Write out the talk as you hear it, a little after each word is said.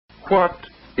What,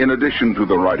 in addition to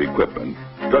the right equipment,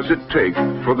 does it take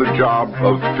for the job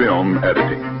of film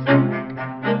editing?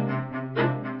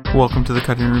 Welcome to The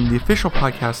Cutting Room, the official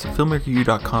podcast of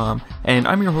FilmmakerU.com, and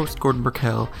I'm your host, Gordon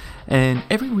Burkell, and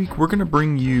every week we're going to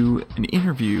bring you an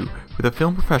interview with a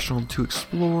film professional to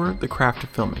explore the craft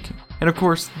of filmmaking. And of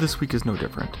course, this week is no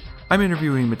different. I'm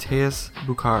interviewing Matias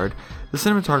Boucard, the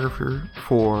cinematographer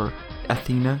for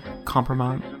Athena,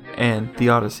 Compromise, and the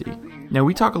Odyssey. Now,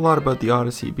 we talk a lot about the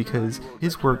Odyssey because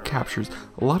his work captures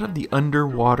a lot of the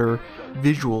underwater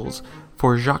visuals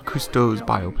for Jacques Cousteau's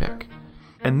biopic.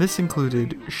 And this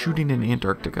included shooting in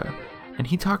Antarctica. And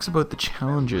he talks about the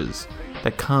challenges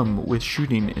that come with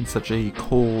shooting in such a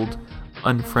cold,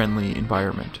 unfriendly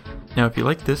environment. Now, if you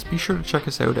like this, be sure to check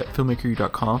us out at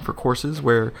filmmakeru.com for courses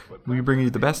where we bring you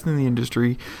the best in the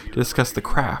industry to discuss the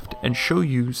craft and show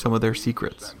you some of their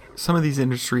secrets. Some of these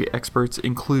industry experts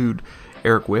include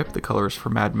Eric Whipp, the colorist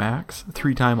for Mad Max,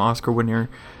 three-time Oscar winner,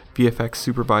 VFX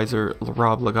supervisor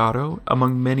Rob Legato,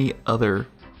 among many other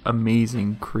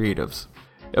amazing creatives.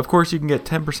 Of course, you can get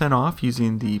 10% off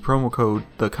using the promo code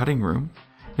The Cutting Room.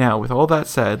 Now, with all that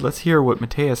said, let's hear what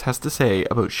Matias has to say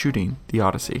about shooting the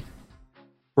Odyssey.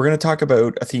 We're going to talk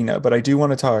about Athena, but I do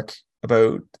want to talk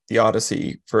about the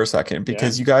Odyssey for a second,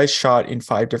 because you guys shot in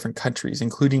 5 different countries,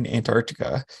 including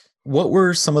Antarctica. What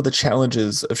were some of the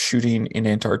challenges of shooting in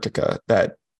Antarctica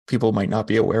that people might not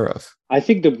be aware of? I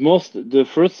think the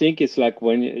first thing is like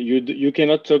when you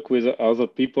cannot talk with other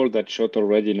people that shot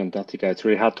already in Antarctica. It's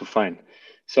really hard to find.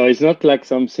 So it's not like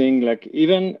something like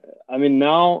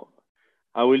now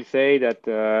I will say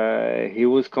that he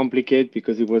was complicated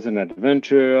because it was an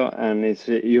adventure, and it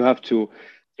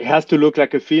has to look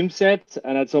like a film set,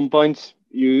 and at some point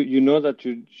you know that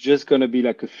you're just gonna be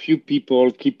like a few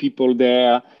people, keep people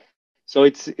there. So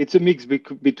it's a mix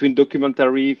between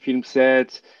documentary, film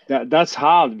sets. That's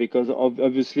hard because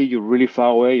obviously you're really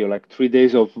far away. You're like 3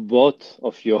 days of boat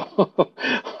of your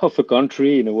of a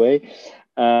country in a way.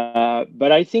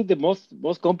 But I think the most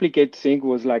complicated thing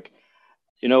was like,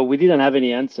 we didn't have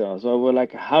any answer. So we're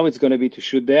like, how it's going to be to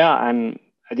shoot there, and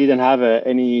I didn't have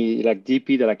any like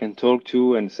DP that I can talk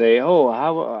to and say,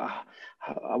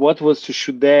 what was to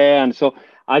shoot there. And so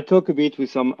I talk a bit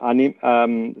with some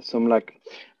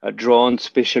drone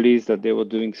specialists that they were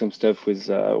doing some stuff with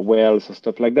whales or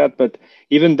stuff like that. But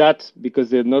even that, because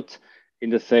they're not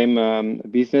in the same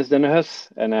business than us,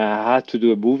 and I had to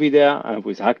do a movie there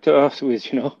with actors,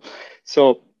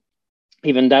 so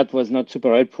even that was not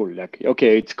super helpful. Like,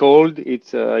 okay, it's cold,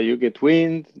 it's you get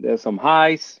wind, there's some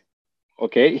ice,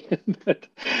 okay,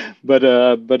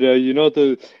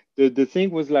 the thing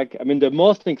was like, the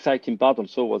most exciting part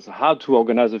also was how to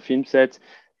organize a film set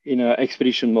in an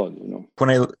expedition mode. When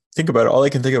I think about it, all I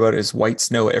can think about is white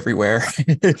snow everywhere,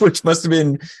 which must have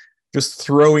been just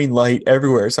throwing light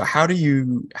everywhere. So how did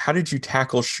you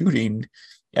tackle shooting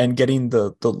and getting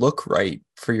the look right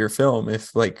for your film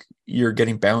if like you're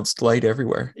getting bounced light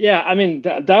everywhere? Yeah,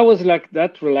 that was like,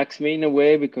 that relaxed me in a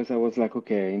way, because I was like,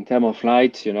 okay, in terms of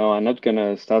light, I'm not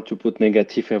gonna start to put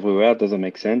negative everywhere. It doesn't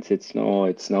make sense. It's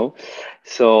snow.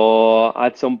 So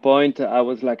at some point I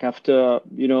was like, after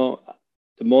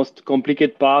the most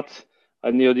complicated part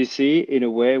on the Odyssey in a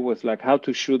way was like how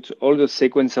to shoot all the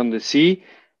sequence on the sea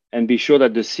and be sure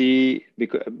that the sea,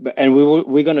 and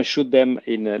we're going to shoot them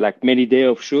in like many days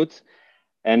of shoots,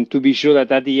 and to be sure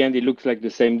that at the end it looks like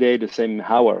the same day, the same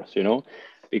hours,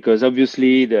 because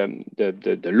obviously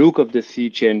the look of the sea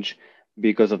changed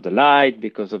because of the light,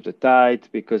 because of the tide,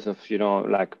 because of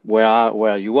like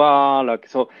where you are, like,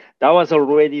 so that was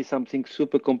already something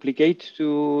super complicated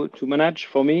to manage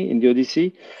for me in the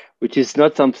Odyssey, which is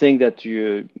not something that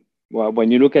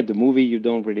when you look at the movie you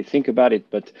don't really think about it,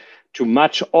 but to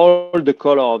match all the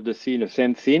color of the sea in the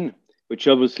same scene, which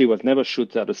obviously was never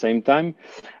shot at the same time,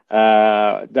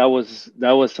 that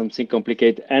was something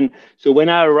complicated. And so when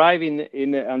I arrived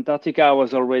in Antarctica, I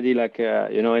was already like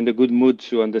in the good mood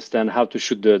to understand how to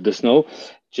shoot the snow.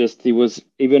 Just it was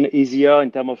even easier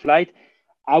in terms of light.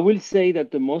 I will say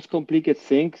that the most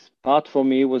complicated part for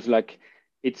me was like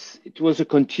it was a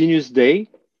continuous day,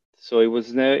 so it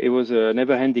was a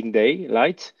never-ending day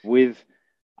light with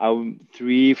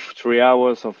 3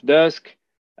 hours of dusk,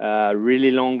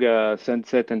 really long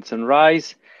sunset and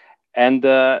sunrise. And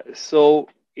so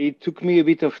it took me a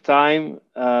bit of time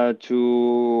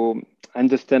to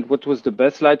understand what was the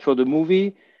best light for the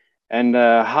movie, and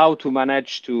how to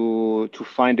manage to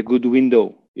find a good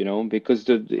window, because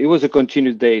it was a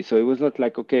continuous day. So it was not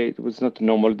like, okay, it was not a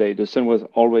normal day. The sun was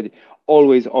already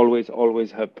always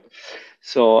up.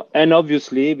 So, and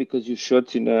obviously because you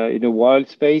shot in a wild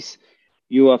space,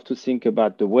 you have to think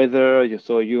about the weather.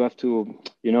 So you have to,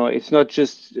 it's not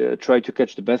just try to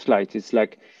catch the best light. It's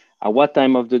like, at what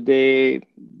time of the day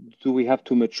do we have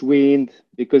too much wind?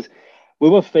 Because we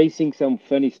were facing some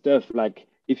funny stuff. Like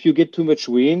if you get too much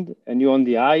wind and you're on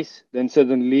the ice, then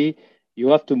suddenly you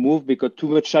have to move because too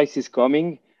much ice is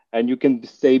coming and you can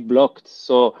stay blocked.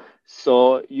 So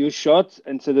you shot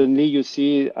and suddenly you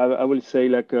see, I will say,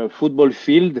 like a football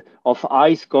field of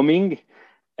ice coming.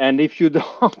 And if you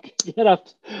don't get up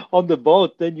on the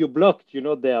boat, then you're blocked,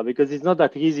 there, because it's not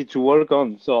that easy to work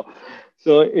on. So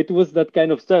it was that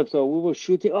kind of stuff. So we were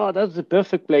shooting. Oh, that's the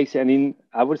perfect place. And in,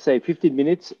 I would say, 15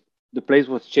 minutes, the place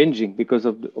was changing because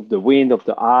of the wind, of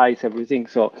the ice, everything.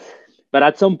 So, but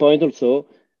at some point also,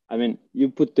 I mean, you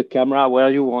put the camera where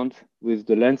you want with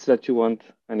the lens that you want,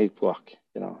 and it works.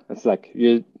 It's like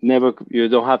you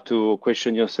don't have to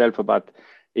question yourself about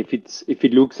if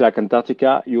it looks like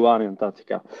Antarctica, you are in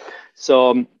Antarctica.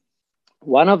 So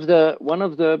one of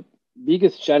the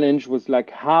biggest challenge was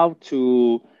like how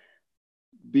to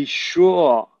be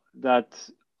sure that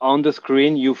on the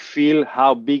screen you feel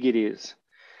how big it is.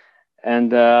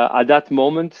 And at that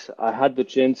moment, I had the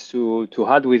chance to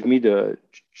have with me the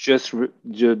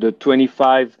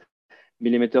 25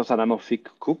 millimeters anamorphic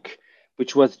Cook,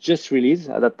 which was just released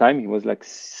at that time. It was like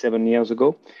 7 years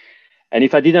ago. And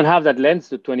if I didn't have that lens,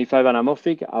 the 25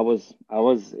 anamorphic,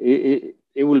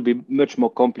 it will be much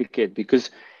more complicated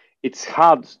because it's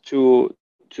hard to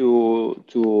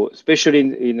especially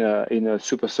in a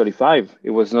Super 35.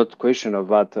 It was not a question of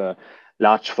that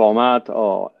large format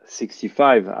or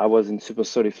 65. I was in Super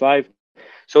 35,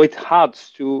 so it's hard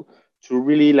to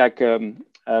really like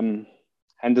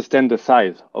understand the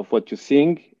size of what you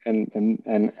think and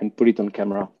put it on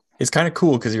camera. It's kind of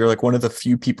cool because you're like one of the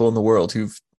few people in the world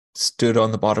who've stood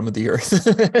on the bottom of the earth.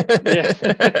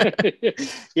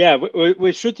 Yeah,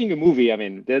 we're shooting a movie. I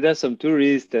mean, there's some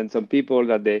tourists and some people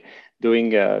that they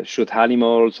doing shoot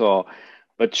animals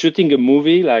but shooting a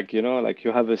movie, like like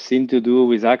you have a scene to do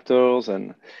with actors.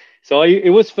 And so it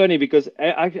was funny because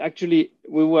actually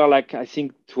we were like, I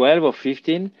think 12 or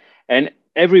 15, and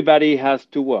everybody has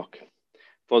to work.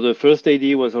 For the first AD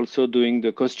was also doing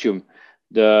the costume.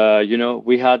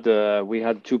 We had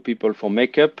two people for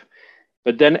makeup.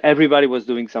 But then everybody was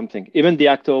doing something. Even the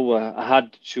actor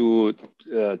had to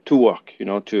work,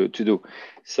 to do.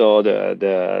 So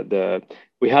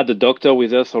we had the doctor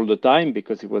with us all the time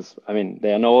because it was. I mean,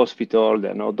 there are no hospital,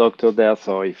 there are no doctor there.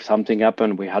 So if something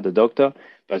happened, we had a doctor.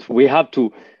 But we have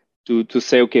to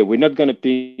say, okay, we're not going to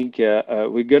pick.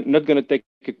 Not going to take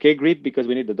a K grip because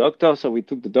we need the doctor. So we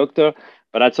took the doctor.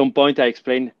 But at some point, I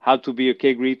explained how to be a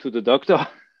K grip to the doctor.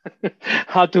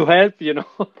 How to help, and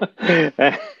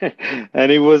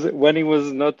it was when he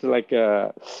was not like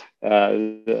when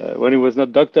he was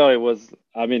not doctor, it was,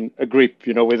 I mean, a grip,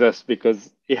 with us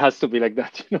because it has to be like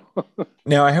that,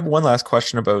 Now I have one last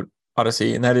question about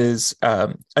Odyssey, and that is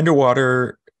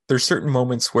underwater. There's certain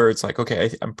moments where it's like,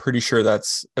 okay, I'm pretty sure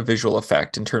that's a visual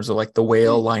effect in terms of like the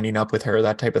whale lining up with her,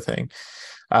 that type of thing.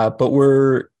 But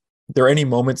were there any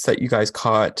moments that you guys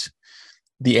caught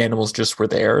the animals just were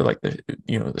there, like the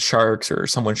sharks or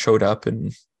someone showed up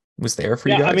and was there for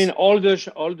you guys? I mean, all the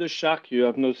shark, you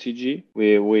have no CG.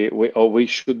 We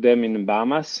shoot them in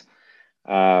Bahamas.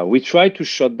 We tried to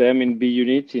shoot them in B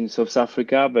unit in South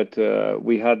Africa, but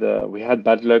we had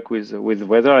bad luck with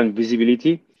weather and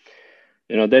visibility.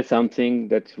 That's something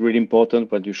that's really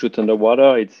important when you shoot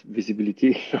underwater. It's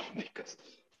visibility, because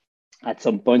at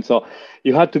some point, so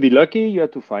you have to be lucky. You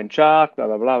have to find shark, blah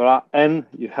blah blah blah, and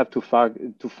you have to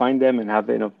find them and have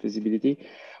enough visibility.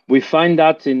 We find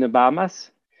that in the Bahamas,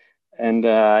 and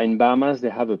in Bahamas they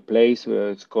have a place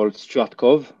where it's called Stuart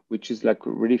Cove, which is like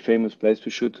a really famous place to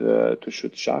shoot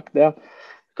shark there,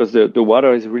 because the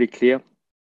water is really clear,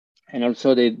 and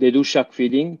also they do shark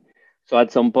feeding. So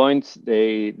at some point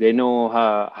they know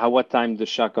what time the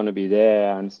shark gonna be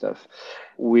there and stuff.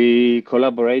 We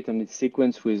collaborate on this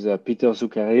sequence with Peter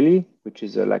Zuccarelli, which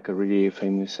is like a really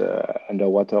famous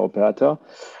underwater operator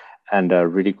and a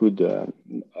really good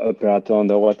operator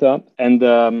underwater. And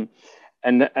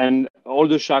all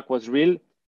the shark was real.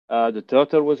 The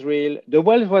turtle was real. The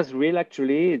whale was real,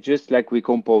 actually. Just like we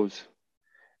compose.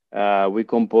 We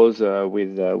compose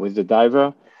with the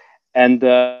diver, and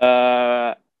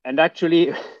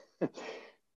actually.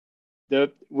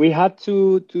 We had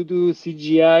to do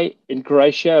CGI in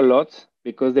Croatia a lot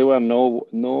because there were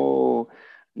no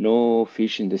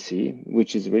fish in the sea,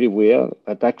 which is really weird.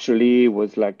 But actually, it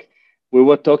was like we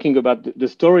were talking about the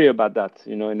story about that,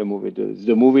 in the movie.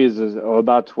 The movie is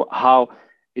about how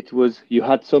it was you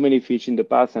had so many fish in the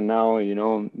past, and now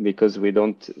because we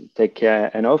don't take care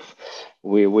enough,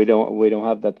 we don't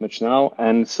have that much now,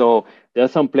 and so there are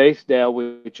some places there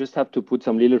we just have to put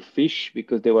some little fish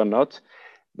because they were not.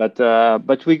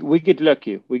 But we get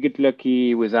lucky. We get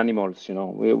lucky with animals.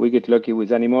 We get lucky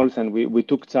with animals, and we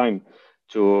took time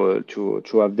to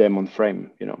have them on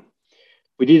frame.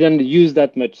 We didn't use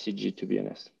that much CG, to be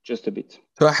honest, just a bit.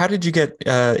 So how did you get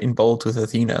involved with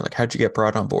Athena? Like, how did you get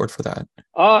brought on board for that?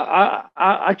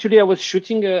 Actually, I was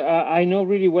shooting. I know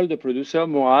really well the producer,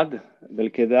 Mourad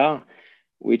Belkedar,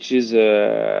 which is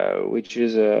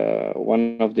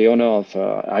one of the owner of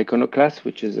Iconoclast,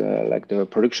 which is like the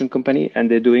production company, and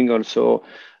they're doing also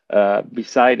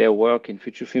beside their work in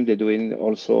feature film, they're doing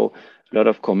also a lot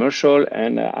of commercial.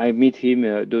 And I meet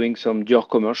him doing some Dior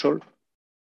commercial.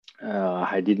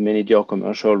 I did many Dior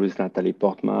commercial with Natalie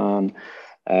Portman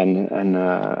and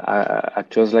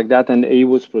actors like that, and he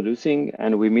was producing,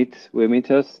 and we meet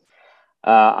us.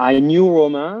 I knew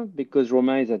Romain because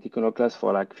Romain is at Iconoclast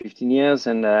for like 15 years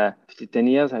and 10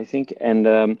 years, I think. And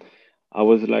I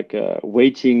was like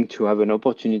waiting to have an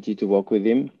opportunity to work with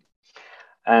him.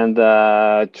 And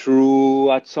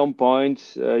through at some point,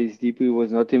 his DP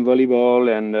was not in volleyball,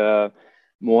 and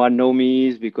more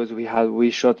nomies because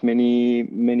we shot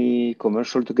many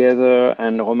commercial together,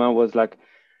 and Romain was like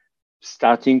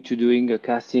starting to doing a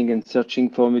casting and searching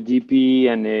for a DP,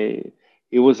 and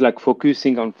he was like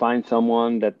focusing on find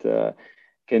someone that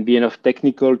can be enough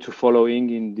technical to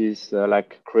following in these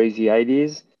like crazy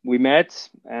ideas. We met,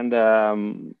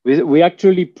 and we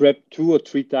actually prepped 2 or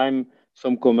 3 times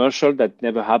some commercial that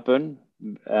never happened.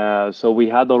 So we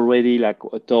had already like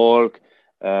a talk,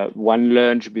 one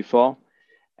lunch before.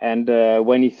 And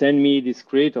when he sent me the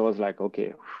script, I was like,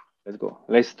 okay, let's go.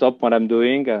 Let's stop what I'm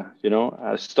doing,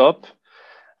 stop.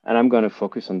 And I'm going to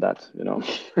focus on that,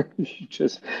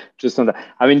 just on that.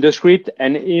 I mean, the script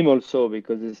and him also,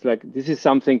 because it's like, this is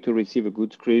something to receive a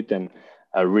good script and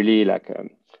really like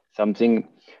something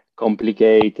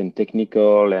complicated and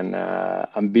technical and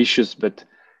ambitious. But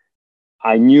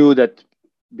I knew that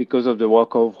because of the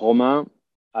work of Romain,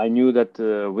 I knew that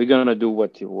we're going to do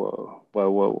what he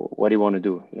want to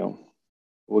do,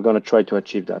 We're going to try to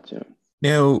achieve that,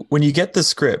 Now, when you get the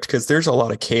script, because there's a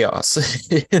lot of chaos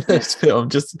in this film,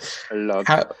 just a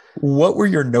lot. What were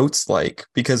your notes like?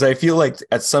 Because I feel like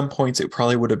at some points it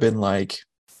probably would have been like,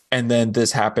 and then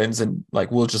this happens, and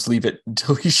like we'll just leave it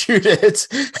until we shoot it.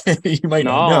 You might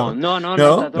not know. No, No,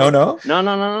 not at all. no.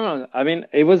 No. I mean,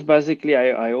 it was basically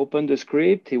I opened the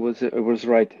script. It was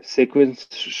right sequence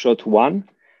shot 1,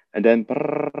 and then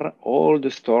all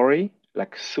the story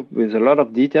like with a lot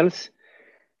of details.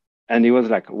 And it was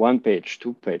like 1 page,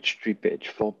 2 page, 3 page,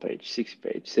 4 page, 6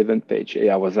 page, 7 page.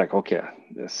 I was like, okay,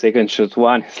 the second shot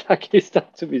 1 is like it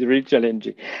starts to be really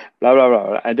challenging, blah blah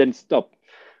blah, and then stop.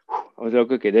 I was like,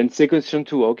 okay, then second shot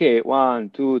 2, okay,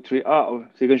 1, 2, 3. Oh,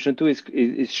 second shot 2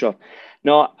 is short.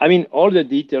 No, I mean all the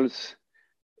details.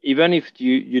 Even if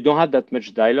you don't have that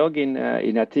much dialogue in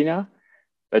Athena,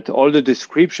 but all the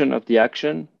description of the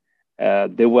action,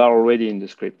 they were already in the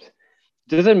script.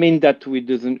 Doesn't mean that we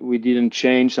didn't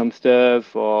change some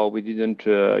stuff or we didn't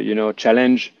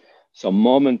challenge some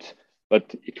moment,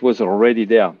 but it was already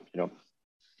there,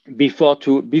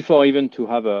 before even to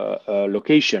have a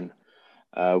location,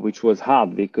 which was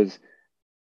hard because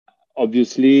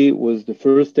obviously was the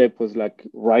first step was like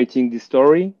writing this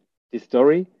story,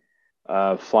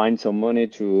 find some money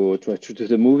to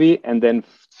the movie, and then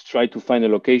try to find a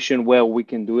location where we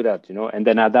can do that, and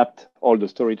then adapt all the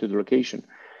story to the location.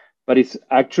 But it's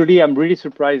actually, I'm really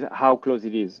surprised how close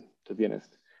it is, to be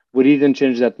honest. We didn't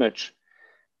change that much.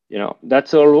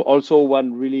 That's also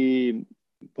one really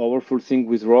powerful thing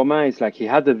with Roma. It's like he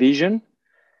had a vision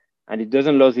and he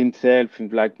doesn't lose himself in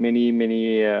like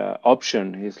many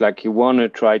options. It's like he want to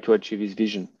try to achieve his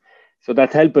vision. So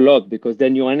that helped a lot because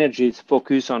then your energy is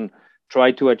focused on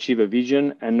try to achieve a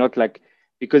vision and not like,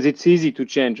 because it's easy to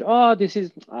change. Oh, this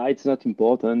is, it's not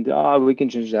important. We can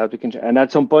change that. And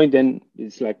at some point, then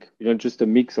it's like, just a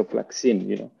mix of like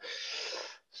scene,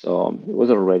 So it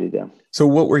was already there. So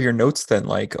what were your notes then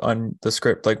like on the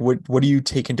script? Like what do you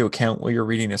take into account while you're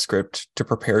reading a script to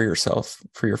prepare yourself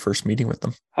for your first meeting with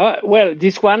them? Well,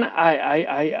 this one,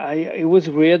 it was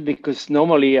weird because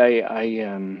normally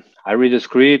I read a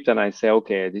script and I say,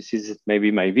 okay, this is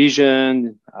maybe my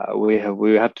vision. We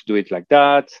have to do it like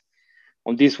that.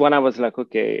 On this one, I was like,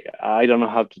 okay, I don't know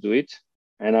how to do it.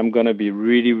 And I'm going to be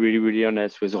really, really, really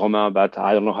honest with Romain about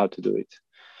I don't know how to do it.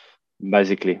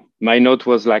 Basically, my note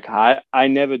was like, I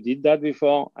never did that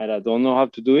before and I don't know how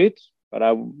to do it.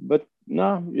 But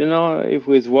no, if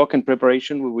with work and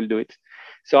preparation, we will do it.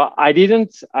 So I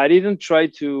didn't try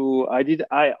to.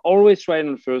 I always try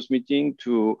in the first meeting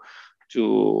to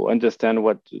understand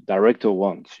what the director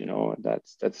wants.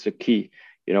 That's the key.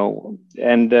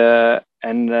 And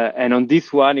on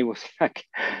this one, it was like,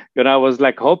 I was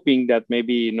like hoping that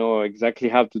maybe exactly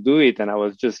how to do it, and I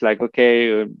was just like,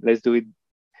 okay, let's do it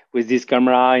with this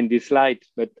camera in this light.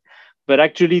 But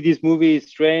actually, this movie is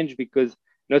strange because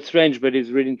not strange, but it's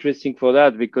really interesting for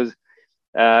that because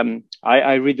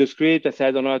I read the script. I said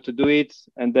I don't know how to do it,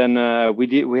 and then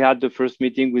we had the first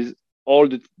meeting with all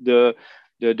the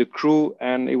crew,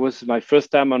 and it was my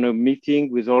first time on a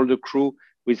meeting with all the crew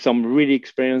with some really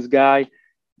experienced guy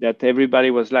that everybody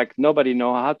was like, nobody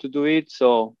know how to do it.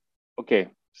 So, okay,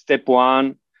 step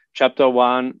one, chapter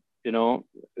one,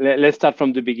 let's start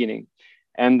from the beginning.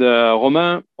 And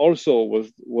Romain also was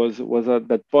at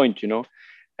that point,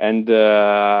 and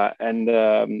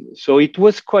so it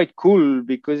was quite cool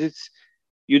because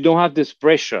you don't have this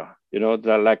pressure,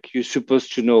 that like you're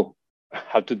supposed to know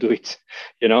how to do it.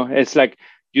 It's like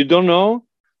you don't know,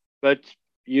 but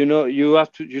you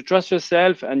have to, you trust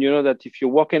yourself, and that if you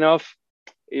work enough,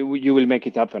 you will make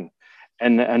it happen.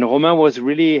 And Romain was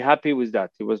really happy with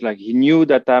that. It was like he knew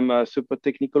that I'm a super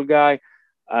technical guy.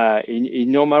 He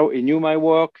knew my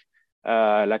work.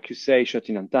 Like you say, I shot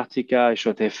in Antarctica, I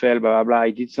shot Eiffel, blah blah blah.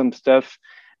 I did some stuff,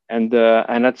 and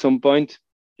at some point,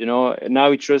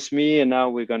 now he trusts me, and now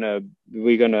we're gonna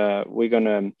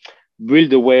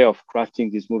build a way of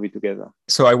crafting this movie together.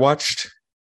 So I watched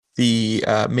the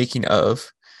making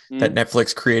of that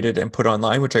Netflix created and put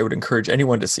online, which I would encourage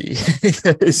anyone to see.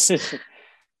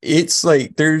 It's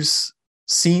like there's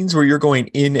scenes where you're going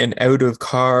in and out of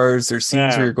cars. There's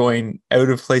scenes where you're going out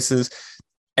of places,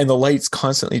 and the light's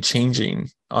constantly changing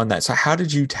on that. So how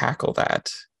did you tackle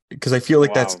that? Because I feel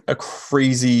like that's a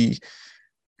crazy,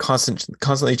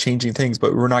 constantly changing things,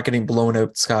 but we're not getting blown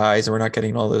out skies, and we're not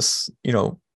getting all this,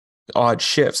 odd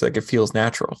shifts. Like it feels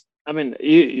natural. I mean,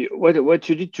 what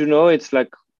you need to know, it's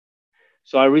like,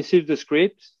 so I received the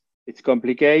script. It's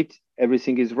complicated.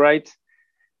 Everything is right.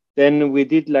 Then we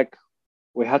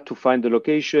had to find the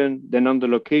location. Then on the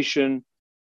location,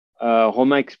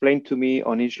 Romain explained to me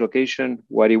on each location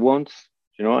what he wants,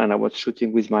 and I was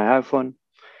shooting with my iPhone.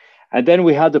 And then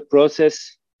we had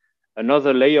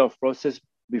another layer of process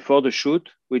before the shoot,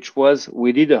 which was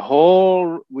we did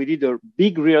a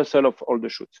big rehearsal of all the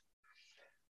shoots.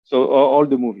 So all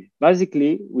the movie.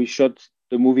 Basically, we shot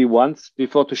the movie once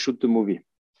before to shoot the movie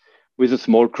with a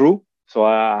small crew. So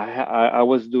I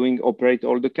was operate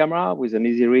all the camera with an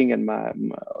Easy Ring and my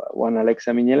one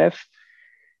Alexa Mini LF.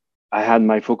 I had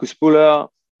my focus puller,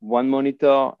 one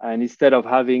monitor, and instead of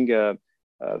having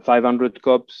 500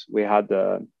 cops, we had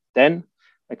 10.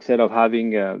 Instead of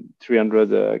having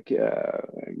 300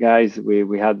 guys,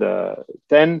 we had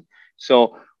 10.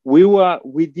 So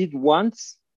we did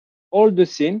once all the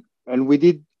scene, and we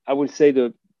did, I would say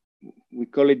we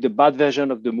call it the bad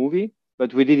version of the movie,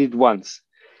 but we did it once.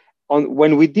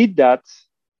 When we did that,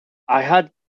 I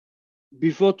had,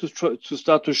 before to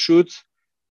start to shoot,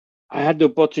 I had the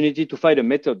opportunity to find a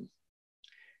method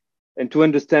and to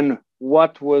understand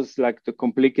what was like the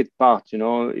complicated part.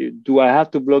 Do I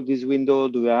have to block this window?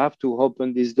 Do I have to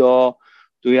open this door?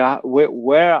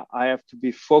 Where I have to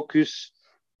be focused?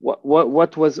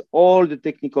 What was all the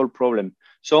technical problem?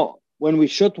 So when we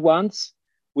shot once,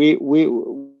 we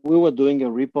were doing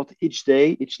a report each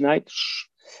day, each night.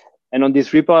 And on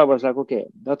this report, I was like, okay,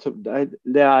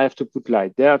 there I have to put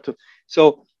light.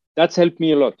 So that's helped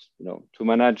me a lot, to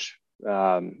manage,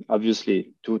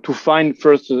 obviously, to find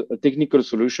first a technical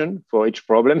solution for each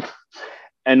problem,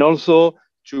 and also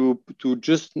to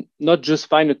just not just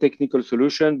find a technical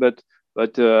solution, but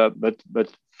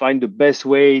find the best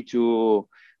way to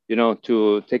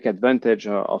take advantage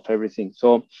of everything.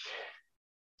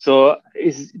 So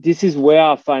this is where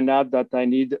I find out that I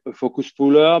need a focus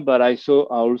puller, but I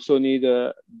also need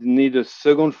a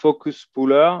second focus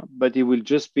puller, but it will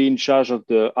just be in charge of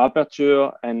the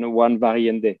aperture and one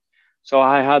variende. So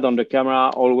I had on the camera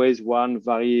always one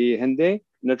variende,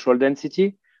 neutral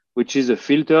density, which is a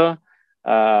filter,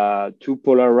 two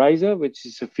polarizer, which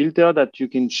is a filter that you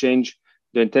can change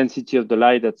the intensity of the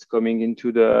light that's coming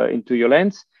into your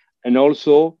lens, and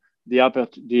also the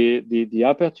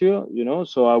aperture,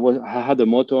 so I had a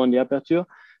motor on the aperture.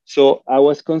 So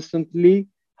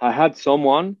I had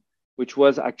someone which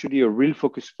was actually a real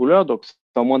focus puller,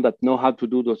 someone that know how to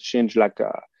do those change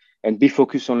and be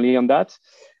focused only on that.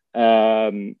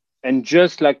 And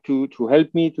just like to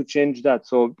help me to change that.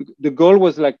 So the goal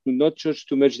was like to not change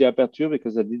too much the aperture,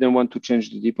 because I didn't want to change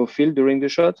the depth of field during the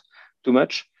shot too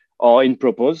much or in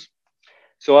purpose.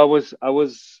 So I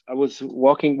was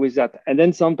working with that. And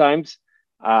then sometimes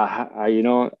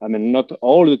not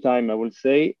all the time, I will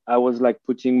say. I was like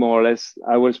putting more or less,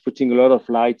 I was putting a lot of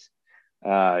light,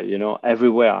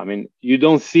 everywhere. I mean, you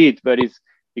don't see it, but it's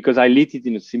because I lit it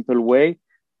in a simple way.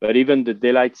 But even the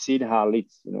daylight scene are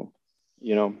lit,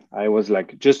 I was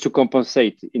like just to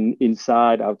compensate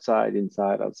inside, outside,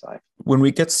 inside, outside. When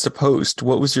we get to post,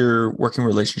 what was your working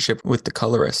relationship with the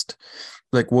colorist?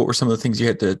 Like, what were some of the things you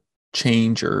had to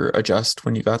change or adjust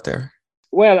when you got there?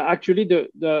 Well, actually,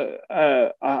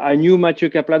 I knew Mathieu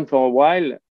Kaplan for a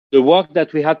while. The work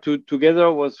that we had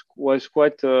together was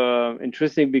quite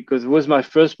interesting because it was my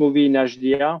first movie in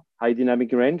HDR, high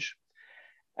dynamic range,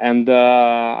 and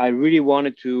I really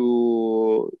wanted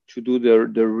to do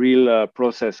the real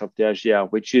process of the HDR,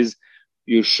 which is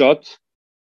you shot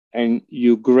and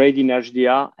you grade in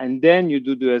HDR, and then you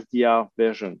do the SDR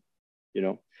version,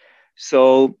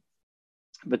 So,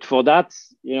 but for that,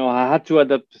 I had to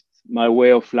adapt my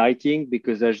way of lighting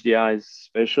because HDR is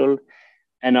special.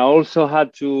 And I also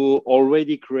had to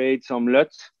already create some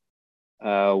LUT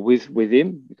with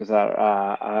him because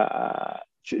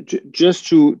just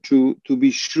to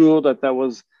be sure that I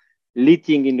was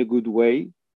lighting in a good way.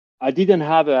 I didn't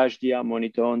have a HDR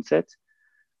monitor on set,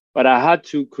 but I had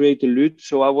to create a LUT,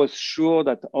 so I was sure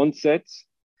that on set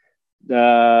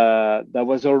that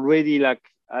was already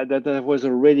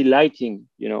already lighting,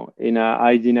 in a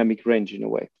high dynamic range in a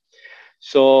way.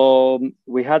 So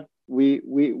we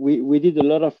did a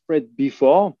lot of prep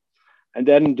before, and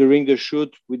then during the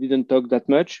shoot we didn't talk that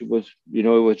much. It was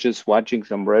just watching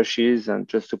some brushes and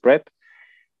just to prep.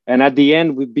 And at the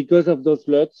end, because of those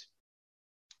LUTs,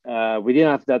 we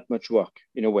didn't have that much work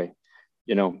in a way,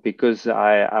 because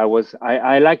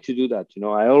I like to do that.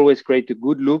 I always create a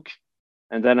good look,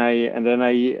 and then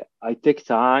I take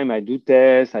time. I do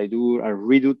tests. I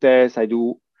redo tests. I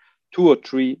do 2 or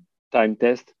 3 time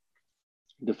tests.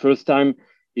 The first time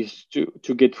is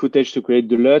to get footage to create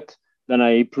the LUT. Then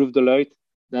I improve the LUT.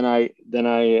 Then I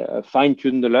fine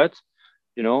tune the LUT.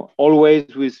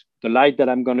 Always with the light that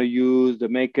I'm gonna use, the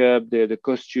makeup, the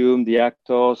costume, the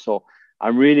actor. So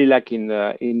I'm really like in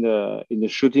the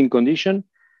shooting condition,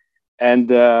 and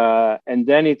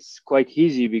then it's quite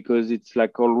easy because it's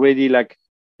like already like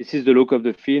this is the look of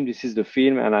the film. This is the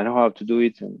film, and I know how to do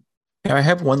it. And I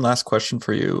have one last question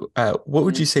for you. What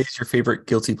would you say is your favorite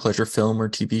guilty pleasure film or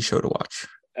TV show to watch?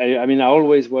 I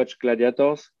always watch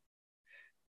Gladiators,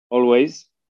 always,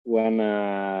 and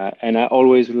I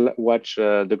always watch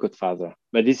The Godfather.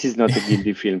 But this is not a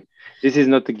guilty film. This is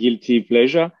not a guilty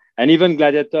pleasure, and even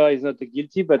Gladiator is not a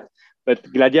guilty. But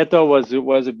Gladiator was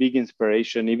a big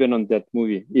inspiration, even on that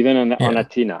movie, even on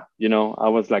Athena. I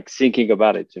was like thinking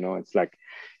about it. It's like,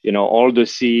 all the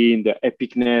scene, the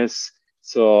epicness.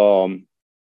 So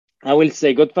I will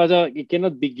say Godfather, it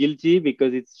cannot be guilty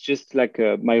because it's just like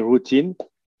my routine.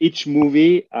 Each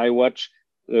movie I watch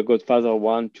Godfather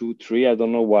 1, 2, 3. I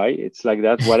don't know why. It's like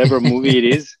that, whatever movie it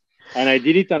is. And I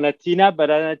did it on Athena, but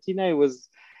on Athena it was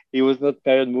not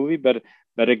period movie, but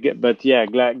yeah,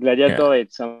 Gladiator,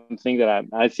 it's something that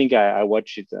I think I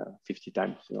watched it 50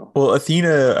 times. Well,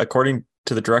 Athena, according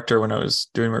to the director, when I was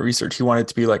doing my research, he wanted it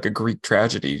to be like a Greek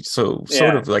tragedy, so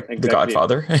sort of like The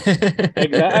Godfather.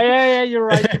 Exactly. Yeah, you're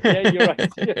right. Yeah, you're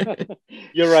right.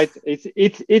 You're right.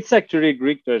 It's actually a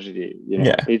Greek tragedy.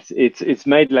 Yeah. It's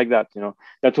made like that.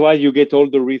 That's why you get all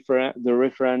the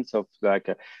reference of like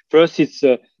first it's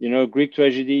Greek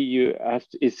tragedy.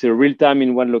 It's a real time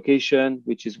in one location,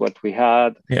 which is what we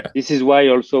had. Yeah. This is why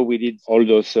also we did all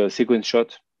those sequence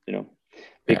shots.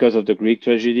 Because of the Greek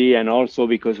tragedy, and also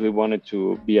because we wanted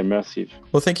to be immersive.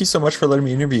 Well, thank you so much for letting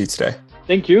me interview you today.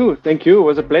 Thank you. It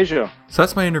was a pleasure. So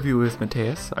that's my interview with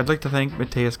Matias. I'd like to thank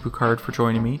Matias Boucard for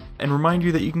joining me and remind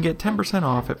you that you can get 10%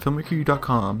 off at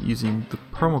filmmakeru.com using the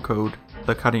promo code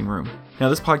The Cutting Room. Now,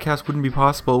 this podcast wouldn't be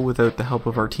possible without the help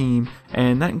of our team,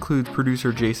 and that includes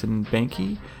producer Jason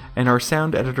Banke and our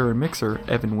sound editor and mixer,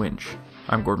 Evan Winch.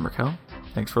 I'm Gordon Merkel.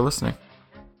 Thanks for listening.